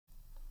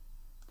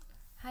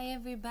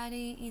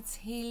everybody, it's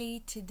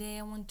Hili. Today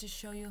I want to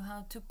show you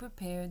how to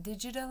prepare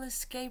digital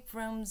escape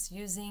rooms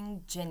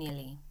using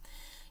Genially.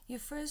 You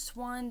first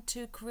want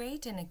to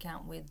create an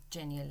account with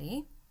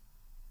Genially.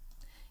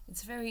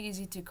 It's very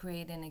easy to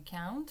create an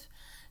account.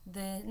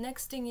 The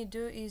next thing you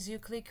do is you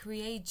click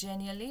Create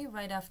Genially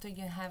right after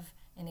you have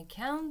an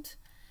account,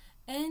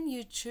 and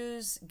you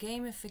choose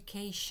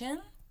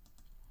Gamification.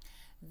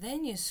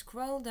 Then you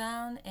scroll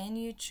down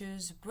and you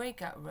choose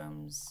Breakout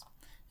Rooms.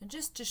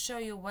 Just to show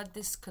you what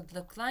this could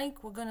look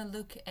like, we're going to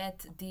look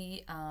at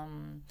the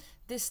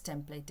this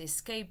template,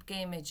 Escape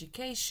Game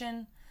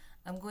Education.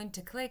 I'm going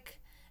to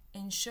click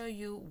and show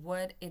you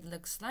what it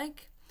looks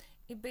like.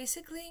 It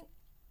basically,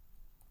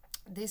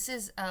 this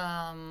is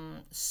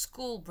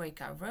school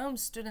breakout room.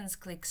 Students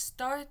click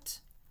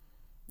Start.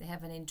 They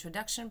have an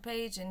introduction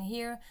page, and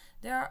here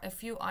there are a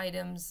few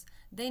items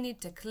they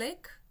need to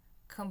click,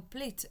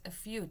 complete a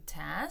few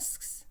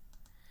tasks,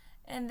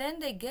 and then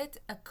they get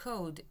a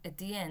code at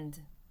the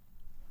end.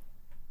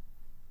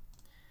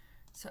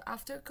 So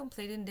after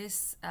completing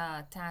this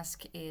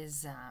task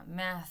is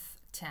math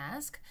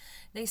task,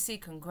 they see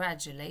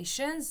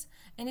congratulations,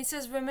 and it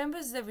says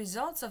remembers the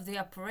results of the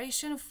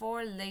operation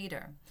for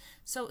later.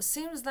 So it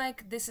seems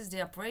like this is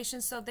the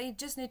operation, so they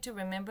just need to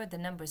remember the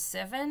number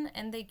 7,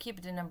 and they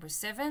keep the number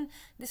 7.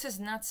 This is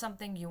not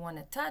something you want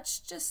to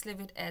touch, just leave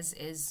it as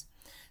is.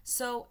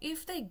 So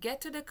if they get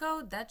to the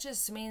code, that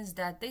just means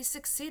that they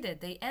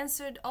succeeded. They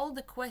answered all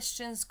the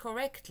questions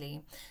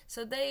correctly.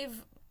 So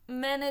they've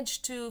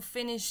managed to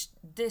finish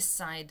this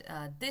side,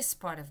 this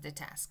part of the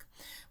task.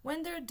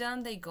 When they're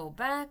done, they go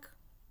back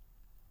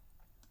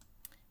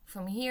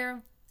from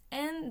here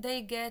and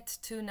they get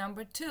to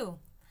number 2.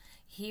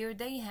 Here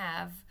they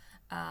have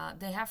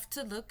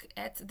to look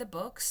at the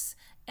books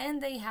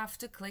and they have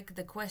to click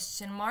the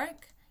question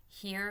mark.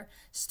 Here,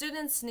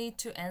 students need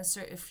to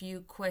answer a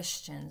few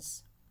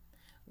questions.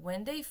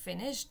 When they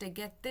finish, they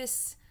get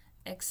this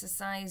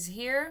exercise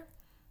here,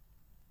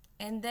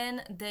 and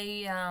then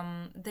they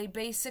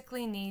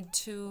basically need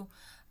to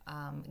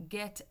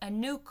get a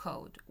new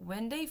code.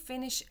 When they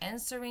finish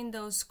answering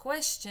those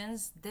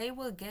questions, they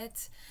will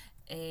get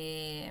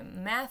a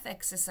math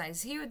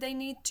exercise. Here they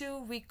need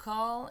to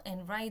recall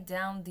and write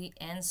down the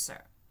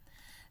answer.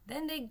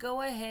 Then they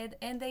go ahead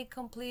and they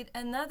complete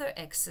another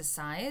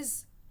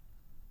exercise.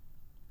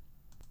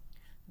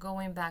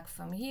 Going back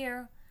from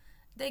here,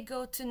 they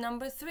go to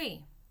number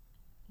 3.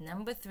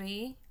 Number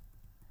 3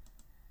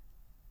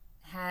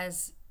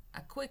 has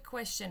a quick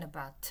question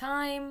about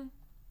time.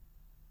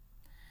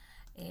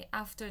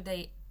 After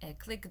they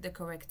click the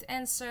correct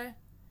answer,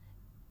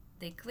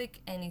 they click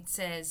and it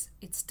says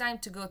it's time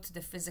to go to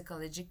the physical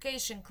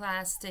education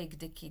class, take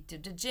the key to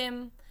the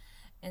gym.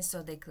 And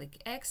so they click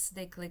X,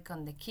 they click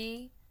on the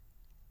key,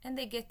 and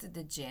they get to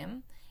the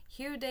gym.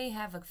 Here they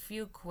have a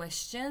few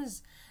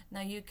questions.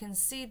 Now you can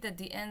see that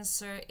the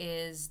answer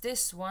is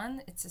this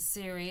one. It's a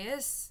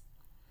series.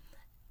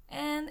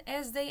 And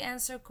as they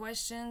answer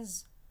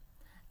questions,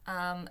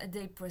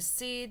 they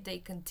proceed, they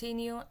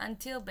continue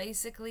until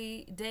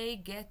basically they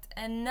get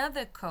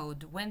another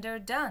code when they're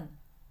done.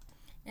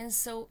 And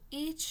so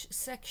each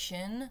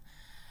section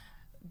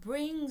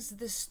brings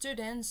the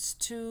students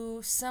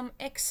to some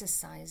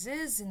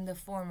exercises in the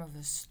form of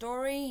a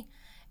story,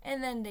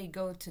 and then they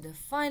go to the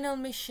final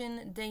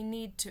mission. They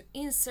need to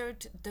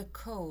insert the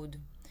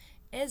code.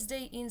 As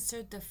they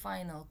insert the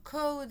final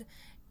code,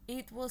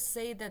 it will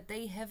say that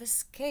they have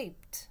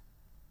escaped.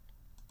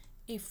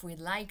 If we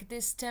like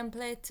this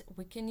template,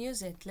 we can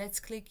use it. Let's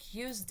click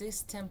Use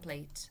this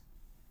template.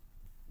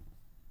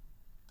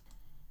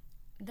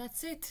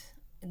 That's it.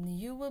 And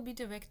you will be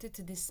directed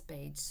to this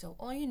page. So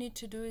all you need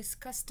to do is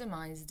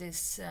customize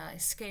this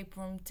escape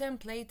room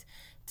template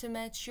to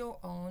match your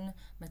own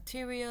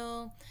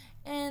material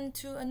and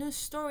to a new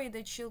story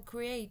that you'll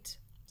create.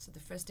 So the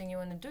first thing you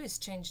want to do is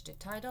change the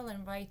title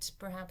and write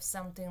perhaps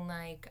something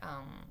like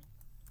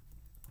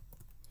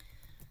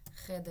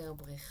Cheder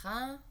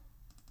Brecha,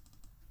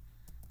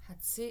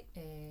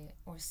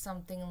 or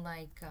something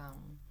like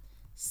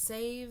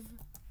Save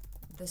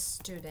the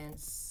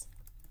Students.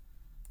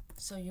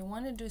 So you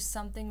want to do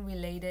something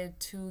related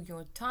to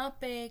your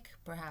topic,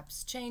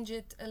 perhaps change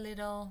it a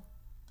little.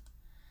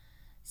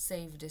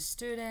 Save the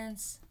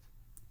Students,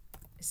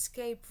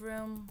 escape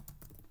room.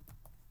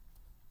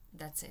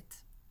 That's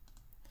it.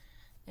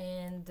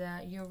 And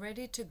you're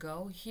ready to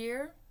go.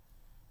 Here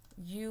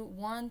you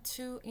want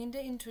to, in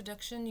the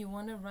introduction, you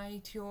want to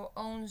write your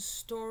own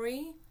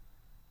story.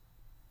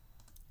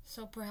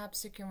 So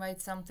perhaps you can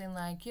write something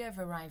like, you have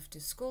arrived to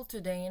school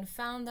today and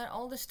found that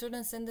all the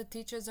students and the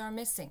teachers are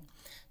missing.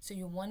 So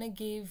you want to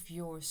give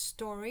your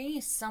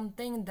story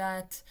something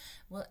that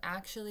will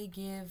actually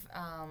give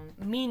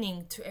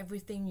meaning to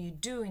everything you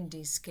do in the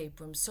escape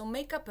room. So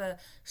make up a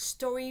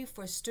story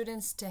for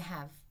students to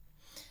have.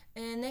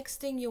 And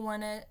next thing, you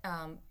want to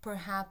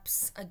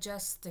perhaps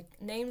adjust the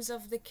names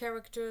of the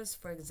characters.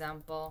 For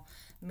example,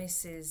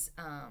 Mrs.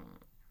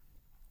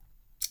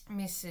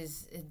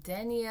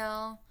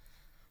 Danielle,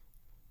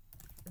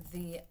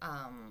 the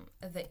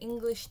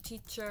English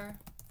teacher,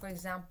 for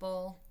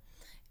example,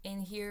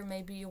 And here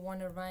maybe you want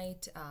to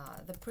write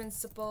the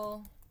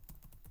principal,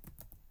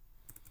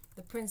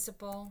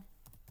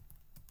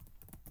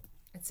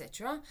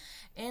 etc.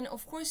 And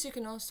of course you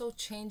can also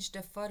change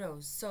the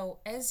photos. So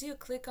as you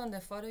click on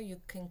the photo,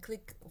 you can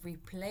click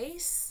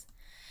replace,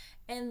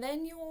 and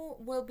then you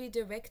will be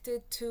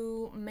directed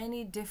to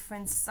many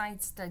different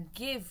sites that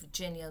give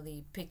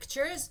genuinely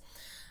pictures.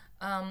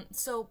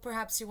 So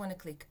perhaps you want to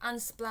click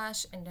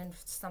unsplash and then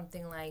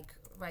something like,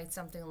 write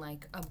something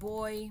like a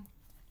boy.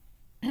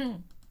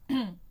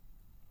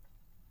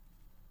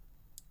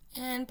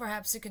 And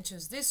perhaps you can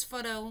choose this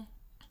photo,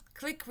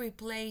 click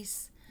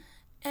replace,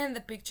 and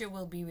the picture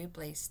will be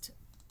replaced.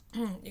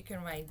 You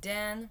can write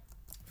Dan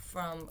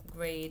from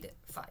grade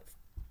 5.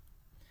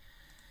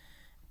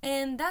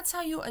 And that's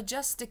how you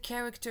adjust the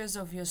characters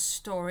of your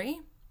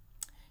story.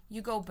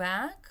 You go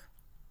back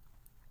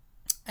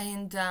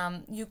and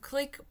you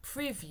click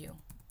preview.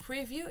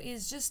 Preview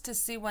is just to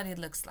see what it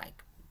looks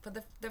like. For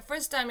the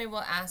first time, it will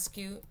ask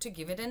you to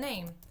give it a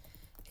name.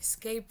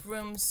 Escape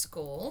Room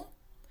School.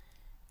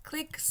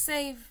 Click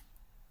Save.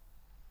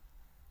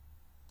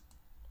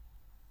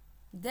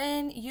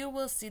 Then you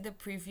will see the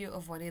preview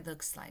of what it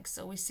looks like.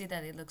 So we see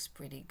that it looks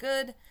pretty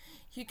good.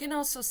 You can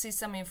also see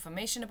some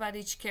information about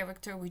each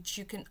character, which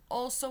you can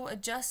also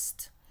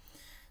adjust.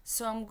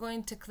 So I'm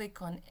going to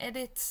click on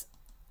Edit.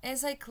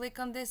 As I click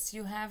on this,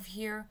 you have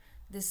here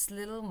this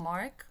little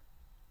mark.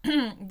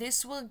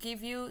 This will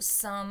give you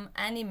some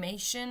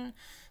animation,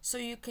 so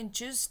you can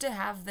choose to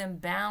have them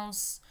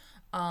bounce.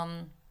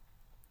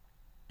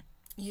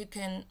 You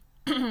can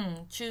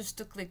choose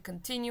to click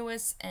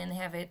continuous and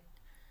have it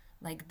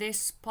like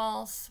this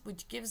pulse,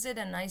 which gives it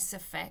a nice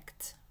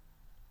effect.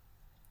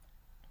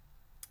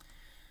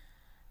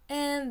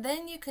 And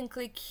then you can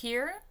click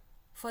here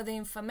for the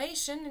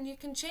information, and you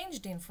can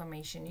change the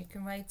information. You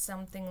can write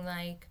something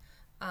like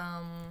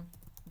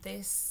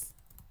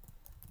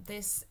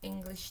this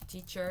English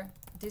teacher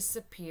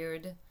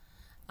disappeared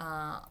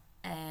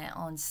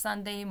on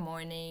Sunday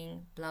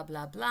morning, blah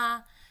blah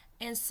blah.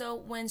 And so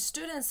when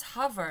students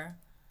hover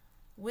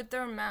with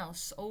their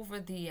mouse over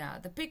the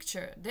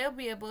picture, they'll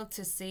be able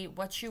to see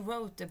what you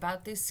wrote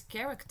about this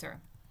character.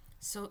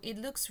 So it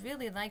looks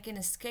really like an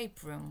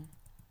escape room.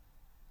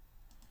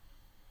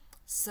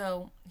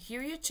 So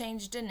here you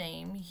change the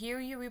name, here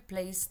you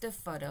replace the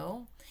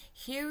photo,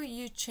 here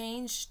you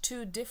change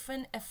to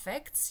different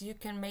effects. You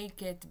can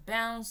make it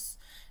bounce,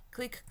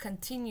 click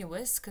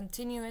continuous.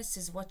 Continuous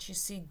is what you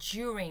see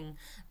during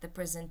the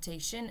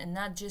presentation and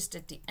not just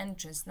at the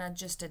entrance, not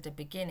just at the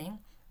beginning,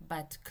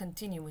 but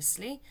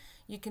continuously.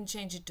 You can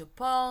change it to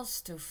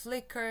pulse, to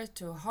flicker,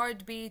 to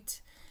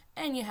heartbeat,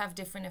 and you have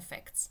different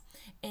effects.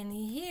 And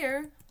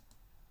here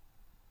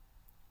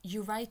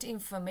you write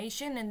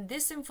information, and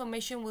this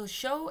information will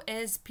show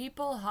as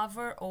people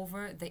hover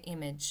over the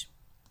image.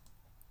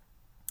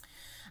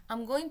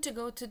 I'm going to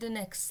go to the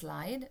next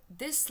slide.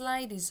 This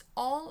slide is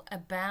all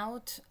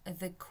about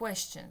the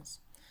questions.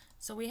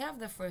 So we have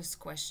the first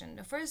question.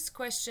 The first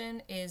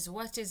question is,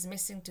 what is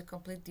missing to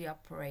complete the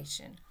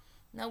operation?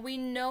 Now we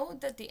know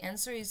that the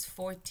answer is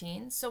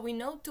 14, so we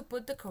know to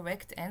put the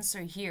correct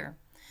answer here.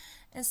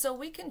 And so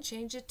we can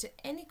change it to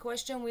any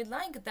question we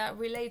like that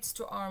relates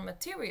to our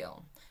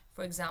material.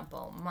 For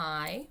example,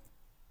 my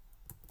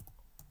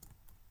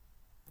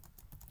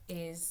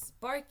is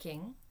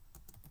barking.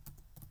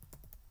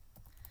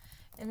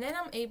 And then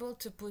I'm able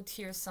to put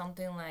here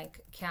something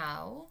like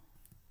cow.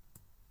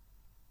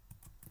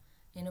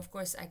 And of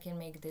course I can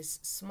make this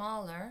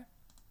smaller.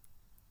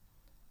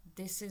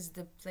 This is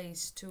the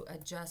place to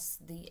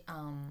adjust the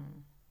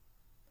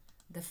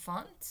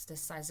font, the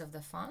size of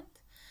the font.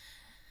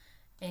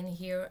 And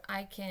here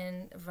I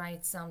can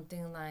write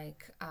something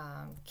like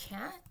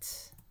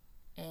cat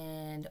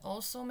and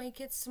also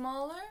make it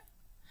smaller.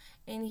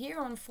 And here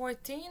on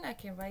 14 I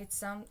can write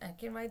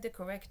the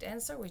correct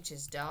answer, which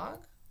is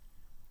dog.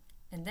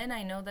 And then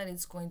I know that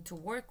it's going to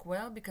work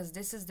well because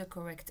this is the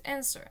correct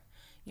answer.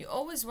 You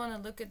always want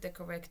to look at the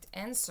correct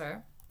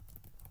answer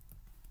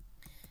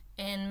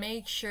and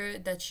make sure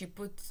that you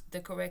put the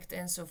correct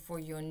answer for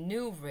your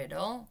new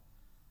riddle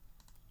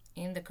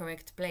in the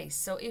correct place.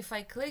 So if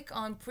I click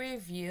on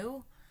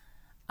preview,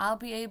 I'll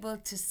be able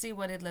to see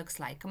what it looks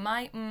like.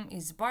 My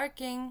is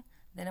barking.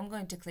 Then I'm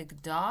going to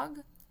click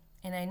dog,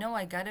 and I know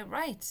I got it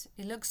right.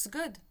 It looks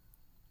good.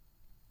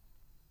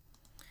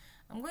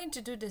 I'm going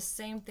to do the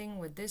same thing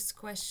with this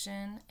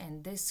question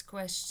and this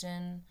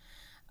question.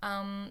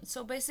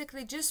 So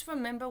basically just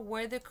remember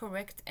where the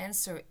correct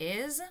answer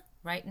is.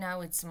 Right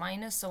now it's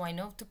minus, so I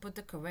know to put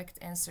the correct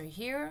answer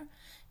here,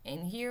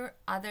 and here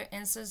other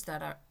answers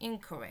that are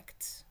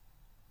incorrect.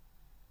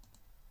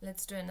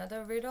 Let's do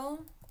another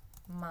riddle.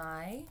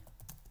 My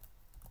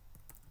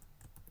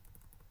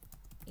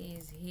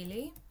is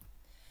Hili.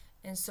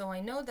 And so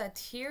I know that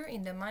here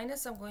in the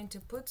minus I'm going to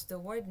put the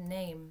word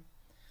name.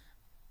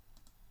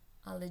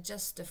 I'll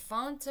adjust the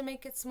font to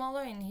make it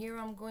smaller, and here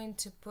I'm going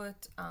to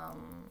put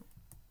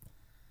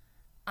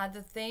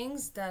other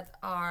things that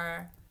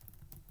are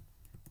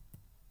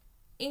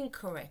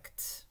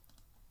incorrect.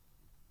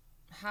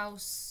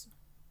 House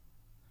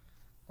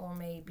or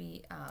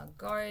maybe a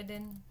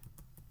garden.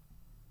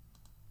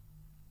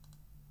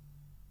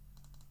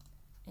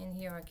 And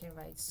here I can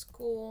write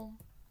school.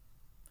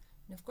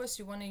 And of course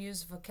you want to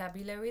use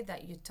vocabulary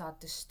that you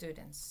taught the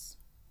students.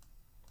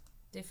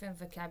 Different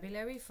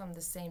vocabulary from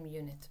the same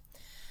unit.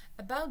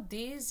 About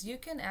these, you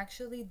can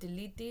actually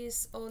delete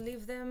these or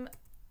leave them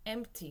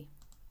empty.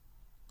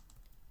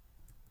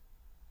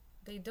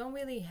 They don't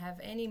really have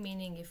any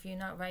meaning if you're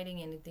not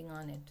writing anything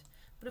on it.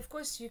 But of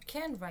course you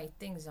can write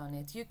things on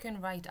it. You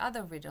can write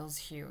other riddles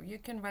here. You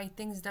can write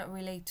things that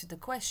relate to the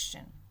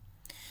question.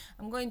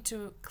 I'm going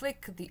to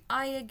click the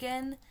I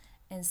again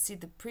and see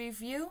the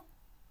preview.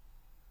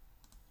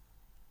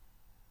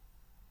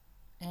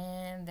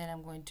 And then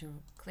I'm going to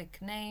click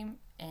name,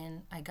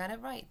 and I got it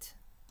right.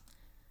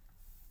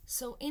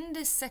 So in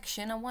this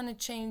section, I want to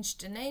change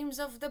the names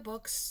of the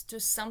books to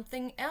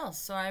something else.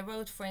 So I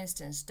wrote, for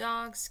instance,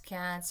 dogs,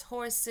 cats,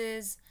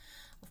 horses.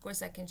 Of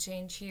course, I can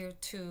change here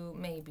to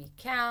maybe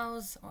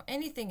cows or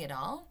anything at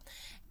all.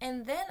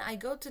 And then I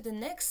go to the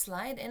next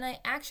slide and I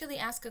actually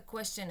ask a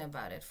question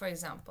about it. For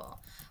example,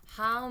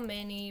 how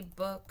many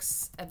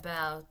books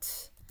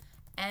about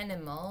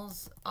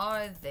animals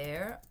are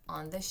there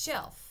on the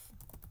shelf?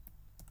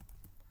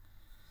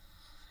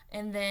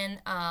 And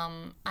then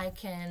I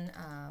can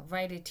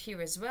write it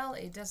here as well.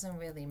 It doesn't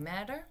really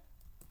matter.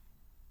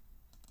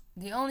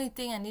 The only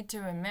thing I need to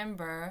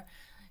remember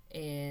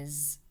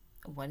is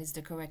what is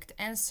the correct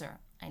answer.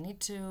 I need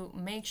to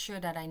make sure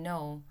that I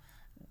know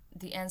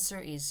the answer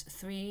is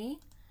 3,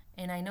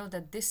 and I know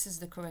that this is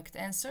the correct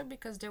answer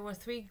because there were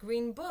 3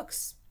 green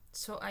books.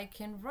 So I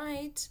can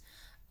write,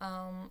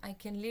 I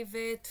can leave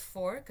it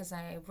 4 because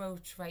I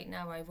wrote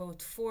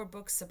 4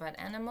 books about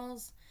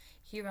animals.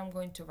 Here I'm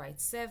going to write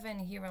 7,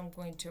 here I'm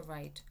going to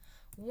write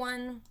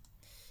 1,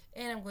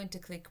 and I'm going to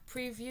click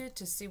preview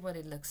to see what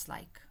it looks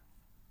like.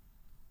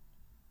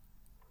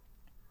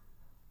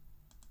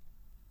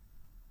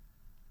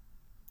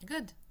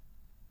 Good.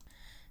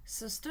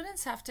 So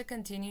students have to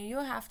continue. You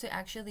have to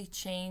actually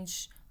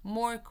change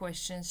more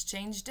questions,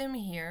 change them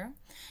here,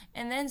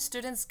 and then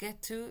students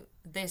get to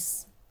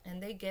this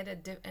and they get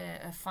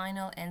a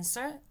final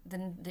answer.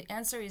 Then the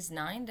answer is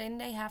 9. Then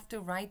they have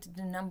to write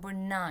the number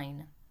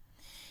 9.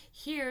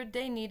 Here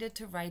they needed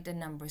to write the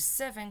number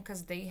 7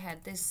 because they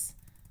had this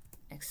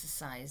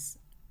exercise.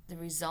 The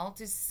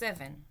result is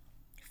 7.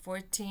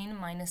 14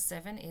 minus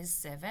 7 is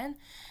 7.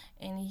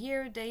 And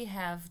here they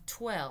have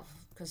 12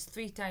 because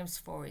 3 times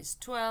 4 is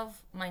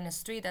 12.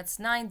 Minus 3, that's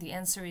 9. The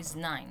answer is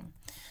 9.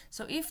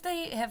 So if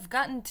they have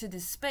gotten to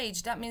this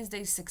page, that means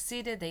they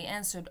succeeded. They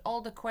answered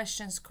all the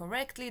questions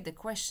correctly, the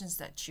questions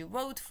that you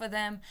wrote for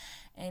them.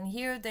 And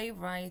here they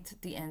write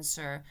the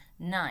answer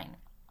 9.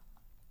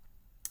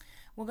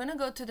 We're going to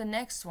go to the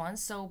next one.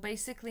 So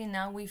basically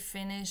now we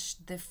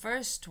finished the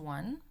first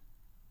one.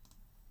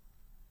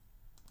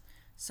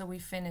 So we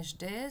finished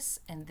this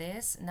and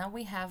this. Now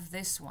we have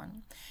this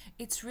one.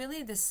 It's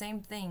really the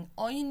same thing.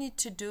 All you need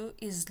to do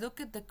is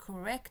look at the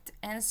correct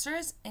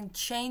answers and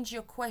change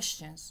your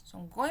questions. So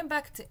I'm going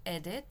back to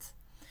edit.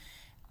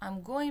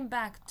 I'm going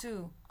back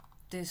to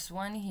this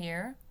one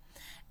here.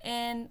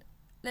 And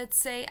let's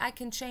say I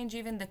can change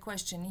even the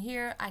question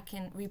here. I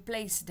can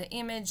replace the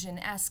image and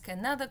ask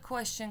another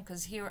question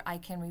because here I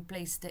can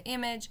replace the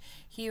image.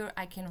 Here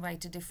I can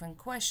write a different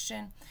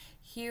question.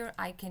 Here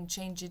I can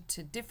change it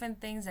to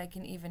different things. I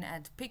can even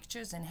add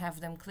pictures and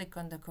have them click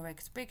on the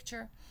correct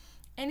picture.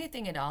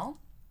 Anything at all.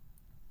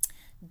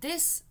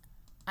 This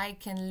I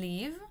can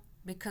leave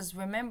because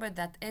remember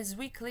that as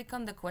we click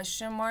on the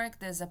question mark,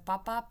 there's a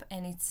pop-up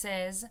and it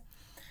says,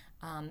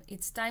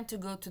 it's time to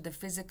go to the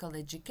physical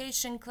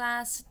education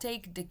class,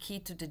 take the key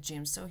to the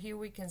gym. So here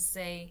we can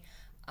say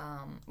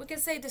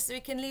this,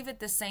 we can leave it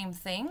the same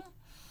thing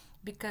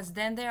because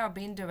then they are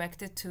being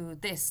directed to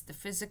this, the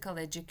physical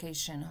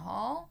education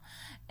hall.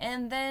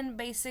 And then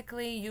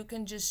basically you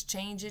can just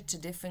change it to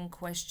different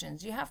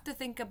questions. You have to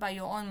think about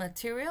your own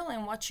material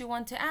and what you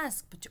want to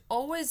ask, but you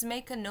always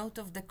make a note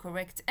of the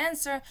correct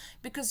answer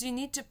because you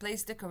need to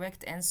place the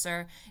correct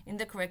answer in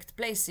the correct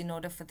place in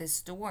order for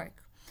this to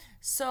work.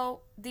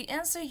 So the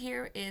answer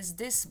here is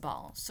this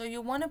ball. So you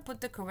want to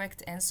put the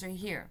correct answer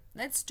here.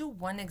 Let's do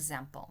one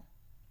example.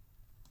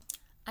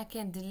 I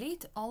can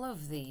delete all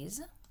of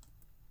these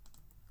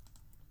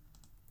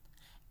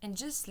and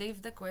just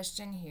leave the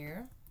question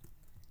here.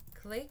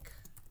 Click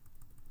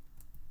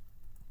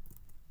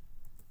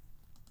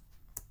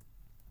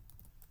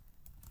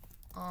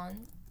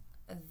on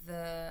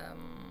the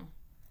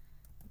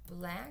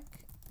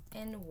black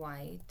and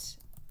white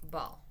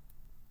ball.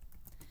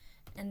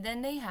 And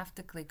then they have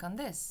to click on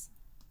this.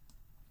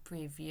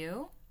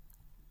 Preview.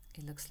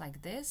 It looks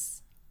like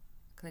this.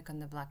 Click on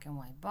the black and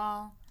white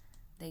ball.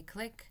 They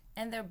click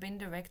and they're being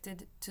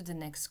directed to the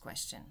next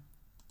question.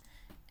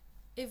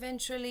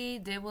 Eventually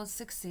they will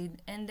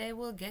succeed and they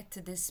will get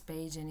to this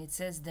page and it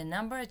says the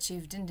number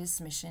achieved in this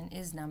mission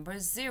is number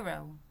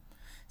 0.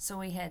 So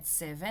we had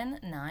 7,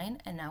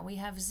 9, and now we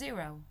have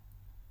 0.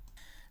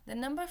 The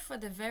number for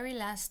the very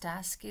last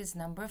task is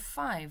number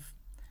 5.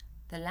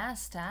 The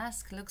last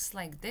task looks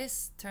like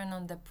this. Turn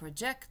on the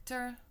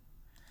projector.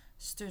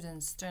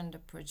 Students turn the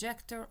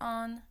projector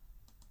on.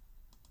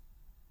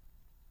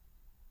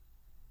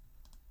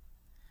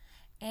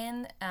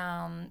 And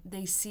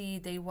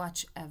they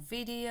watch a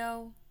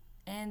video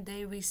and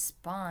they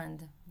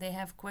respond. They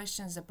have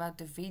questions about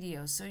the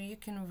video. So you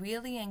can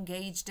really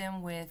engage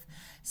them with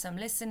some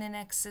listening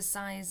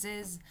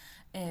exercises,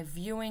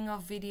 viewing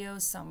of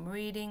videos, some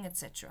reading,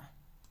 etc.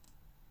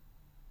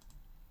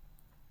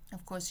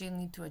 Of course, you'll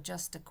need to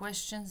adjust the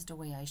questions the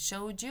way I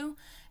showed you.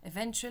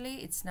 Eventually,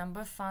 it's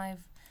number 5.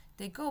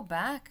 They go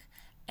back,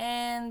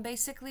 and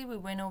basically we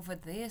went over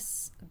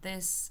this,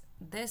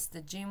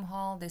 the gym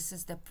hall, this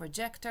is the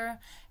projector,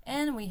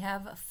 and we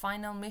have a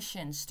final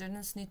mission.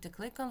 Students need to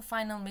click on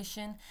final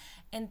mission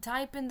and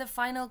type in the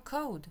final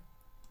code.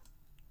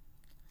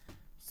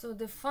 So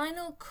the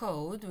final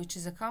code, which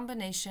is a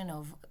combination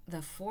of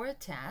the 4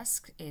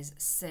 tasks, is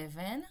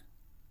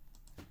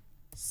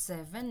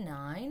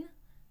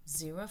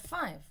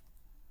 77905.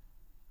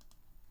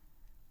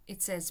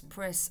 It says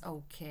press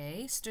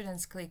OK.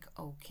 Students click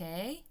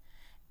OK,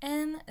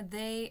 and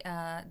they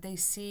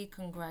see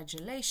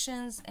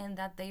congratulations and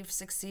that they've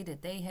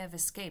succeeded. They have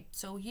escaped.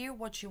 So here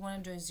what you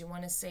want to do is you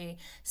want to say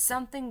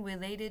something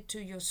related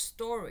to your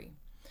story.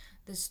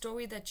 The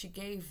story that you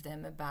gave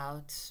them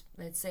about,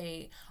 let's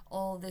say,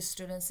 all the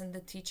students and the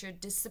teacher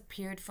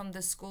disappeared from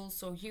the school.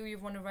 So here you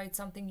want to write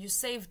something, you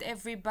saved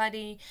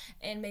everybody,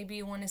 and maybe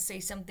you want to say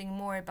something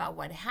more about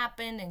what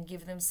happened and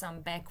give them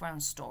some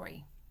background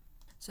story.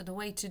 So the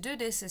way to do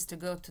this is to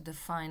go to the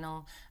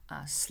final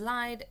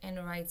slide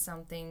and write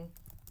something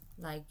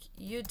like,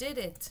 you did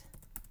it.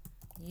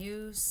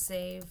 You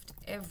saved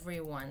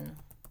everyone.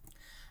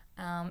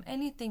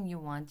 Anything you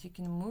want. You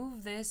can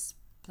move this,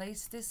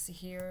 place this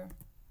here,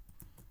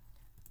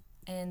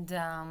 and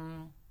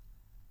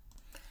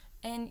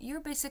you're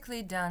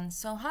basically done.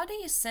 So how do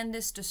you send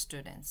this to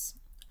students?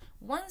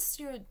 Once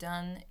you're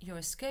done, your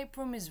escape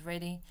room is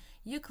ready,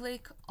 you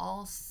click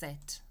all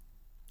set.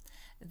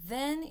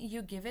 Then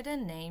you give it a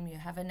name, you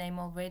have a name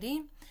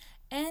already,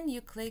 and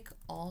you click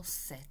all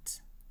set.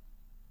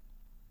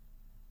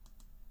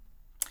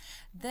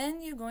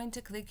 Then you're going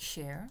to click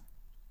share.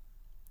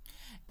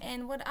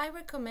 And what I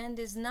recommend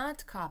is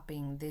not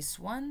copying this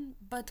one,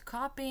 but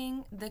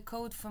copying the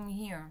code from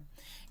here.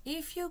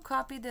 If you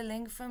copy the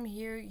link from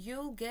here,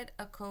 you'll get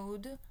a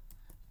code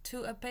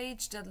to a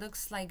page that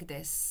looks like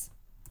this,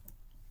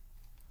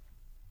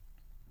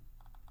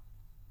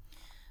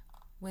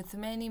 with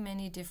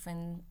many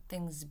different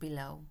things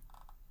below.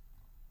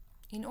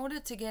 In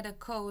order to get a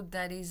code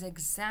that is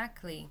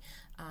exactly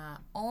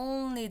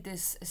only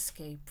this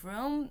escape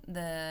room,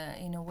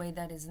 in a way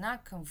that is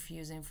not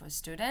confusing for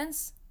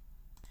students,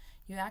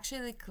 you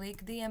actually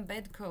click the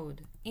embed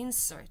code,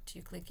 insert.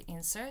 You click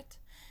insert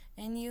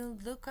and you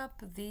look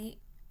up the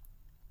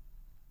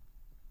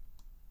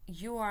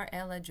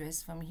URL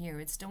address from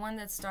here. It's the one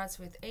that starts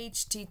with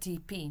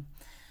HTTP.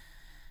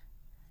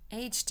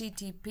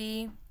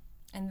 HTTP,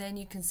 and then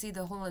you can see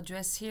the whole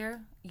address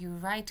here. You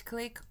right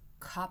click,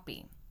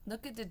 copy.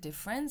 Look at the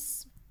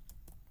difference.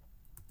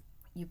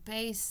 You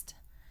paste,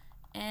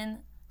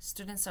 and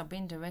students are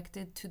being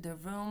directed to the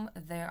room.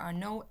 There are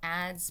no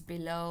ads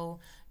below,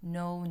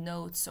 no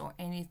notes or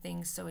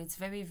anything, so it's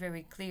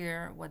very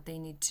clear what they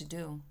need to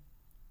do.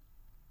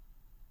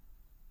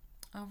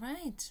 All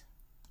right,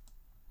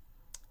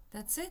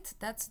 that's it.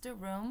 That's the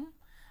room,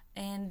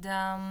 and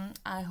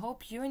I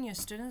hope you and your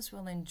students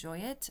will enjoy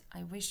it.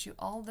 I wish you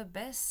all the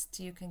best.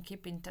 You can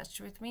keep in touch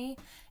with me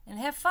and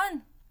have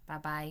fun.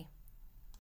 Bye-bye.